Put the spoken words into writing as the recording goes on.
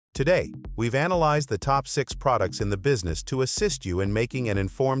Today, we've analyzed the top 6 products in the business to assist you in making an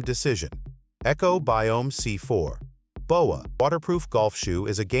informed decision. ECCO Biom C4 BOA waterproof golf shoe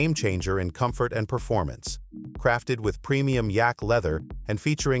is a game-changer in comfort and performance. Crafted with premium yak leather and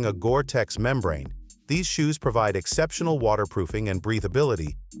featuring a Gore-tex membrane, these shoes provide exceptional waterproofing and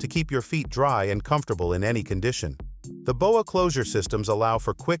breathability to keep your feet dry and comfortable in any condition. The BOA closure systems allow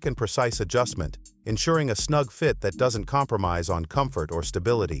for quick and precise adjustment, ensuring a snug fit that doesn't compromise on comfort or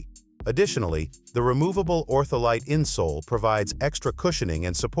stability. Additionally, the removable Ortholite insole provides extra cushioning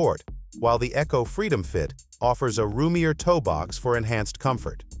and support, while the ECCO Freedom Fit offers a roomier toe box for enhanced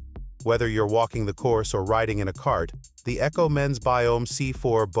comfort. Whether you're walking the course or riding in a cart, the ECCO Men's Biom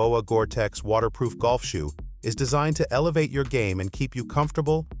C4 BOA Gore-tex waterproof golf shoe is designed to elevate your game and keep you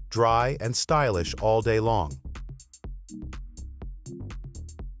comfortable, dry, and stylish all day long.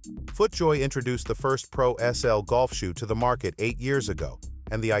 FootJoy introduced the first Pro SL golf shoe to the market 8 years ago,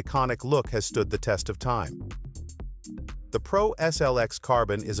 and the iconic look has stood the test of time. The Pro SLX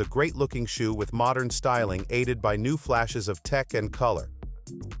Carbon is a great-looking shoe with modern styling aided by new flashes of tech and color,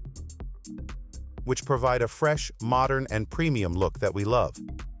 which provide a fresh, modern, and premium look that we love.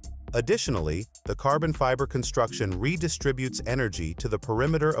 Additionally, the carbon fiber construction redistributes energy to the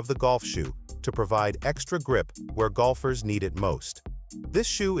perimeter of the golf shoe to provide extra grip where golfers need it most. This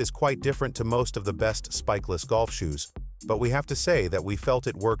shoe is quite different to most of the best spikeless golf shoes, but we have to say that we felt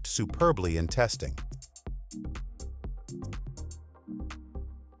it worked superbly in testing.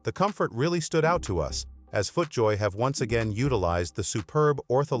 The comfort really stood out to us, as FootJoy have once again utilized the superb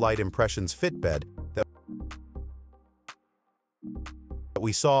Ortholite Impressions fit bed that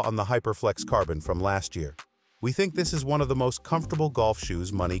we saw on the HyperFlex Carbon from last year. We think this is one of the most comfortable golf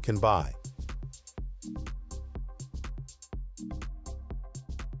shoes money can buy.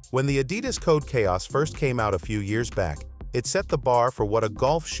 When the Adidas Code Chaos first came out a few years back, it set the bar for what a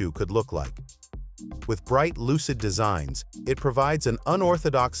golf shoe could look like. With bright, lucid designs, it provides an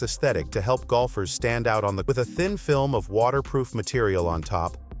unorthodox aesthetic to help golfers stand out with a thin film of waterproof material on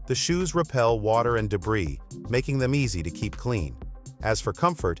top. The shoes repel water and debris, making them easy to keep clean. As for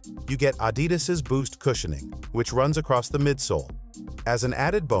comfort, you get Adidas's Boost cushioning, which runs across the midsole. As an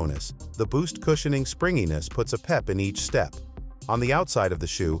added bonus, the Boost cushioning springiness puts a pep in each step. On the outside of the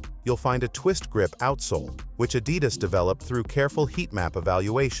shoe, you'll find a twist grip outsole, which Adidas developed through careful heat map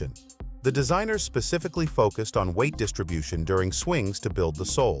evaluation. The designers specifically focused on weight distribution during swings to build the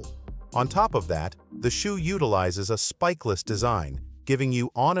sole. On top of that, the shoe utilizes a spikeless design, giving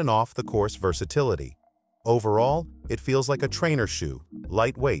you on and off the course versatility. Overall, it feels like a trainer shoe,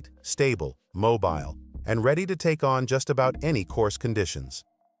 lightweight, stable, mobile, and ready to take on just about any course conditions.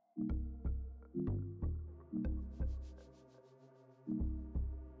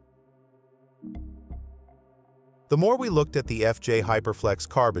 The more we looked at the FJ HyperFlex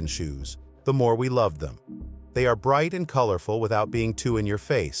Carbon shoes, the more we loved them. They are bright and colorful without being too in your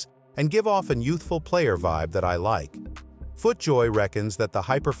face, and give off a youthful player vibe that I like. FootJoy reckons that the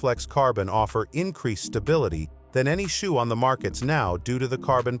HyperFlex Carbon offer increased stability than any shoe on the markets now due to the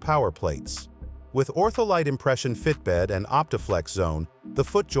carbon power plates. With Ortholite Impression Fitbed and OptiFlex Zone, the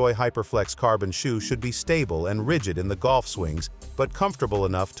FootJoy HyperFlex Carbon shoe should be stable and rigid in the golf swings, but comfortable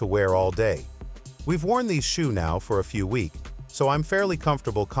enough to wear all day. We've worn these shoes now for a few weeks, so I'm fairly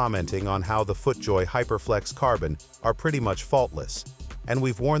comfortable commenting on how the FootJoy HyperFlex Carbon are pretty much faultless. And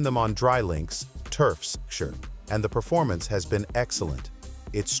we've worn them on dry links, turfs, and the performance has been excellent.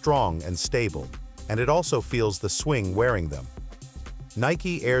 It's strong and stable, and it also feels the swing wearing them.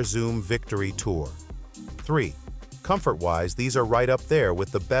 Nike Air Zoom Victory Tour 3. Comfort-wise, these are right up there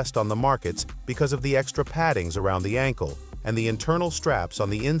with the best on the markets because of the extra paddings around the ankle and the internal straps on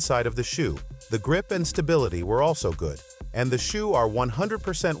the inside of the shoe. The grip and stability were also good, and the shoe are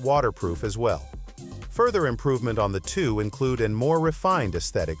 100% waterproof as well. Further improvement on the two include a more refined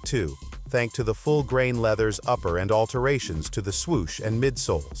aesthetic too, thanks to the full-grain leather's upper and alterations to the swoosh and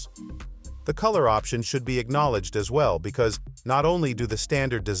midsoles. The color option should be acknowledged as well because not only do the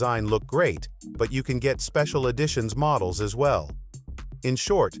standard design look great, but you can get special editions models as well. In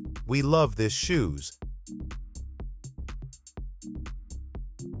short, we love this shoes.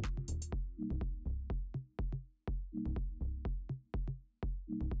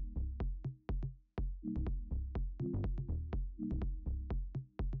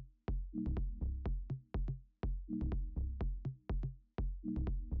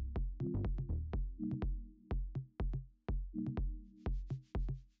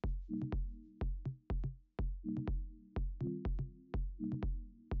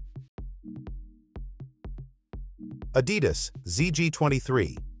 Adidas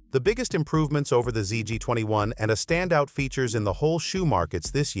ZG23 The biggest improvements over the ZG21 and a standout features in the whole shoe markets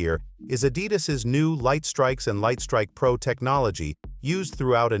this year is Adidas's new Light Strikes and Light Strike Pro technology used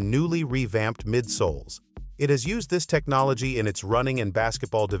throughout a newly revamped midsoles. It has used this technology in its running and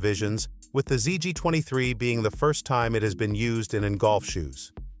basketball divisions, with the ZG23 being the first time it has been used in golf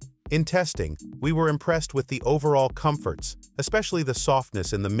shoes. In testing, we were impressed with the overall comforts, especially the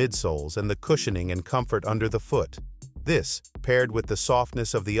softness in the midsoles and the cushioning and comfort under the foot. This, paired with the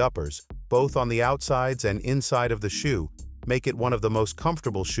softness of the uppers, both on the outsides and inside of the shoe, make it one of the most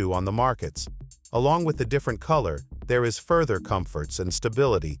comfortable shoe on the markets. Along with the different color, there is further comforts and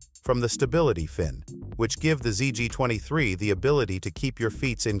stability from the stability fin, which give the ZG23 the ability to keep your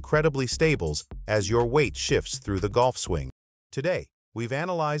feet incredibly stable as your weight shifts through the golf swing. Today, we've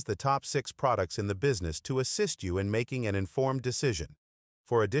analyzed the top 6 products in the business to assist you in making an informed decision.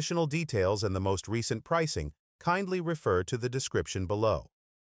 For additional details and the most recent pricing, kindly refer to the description below.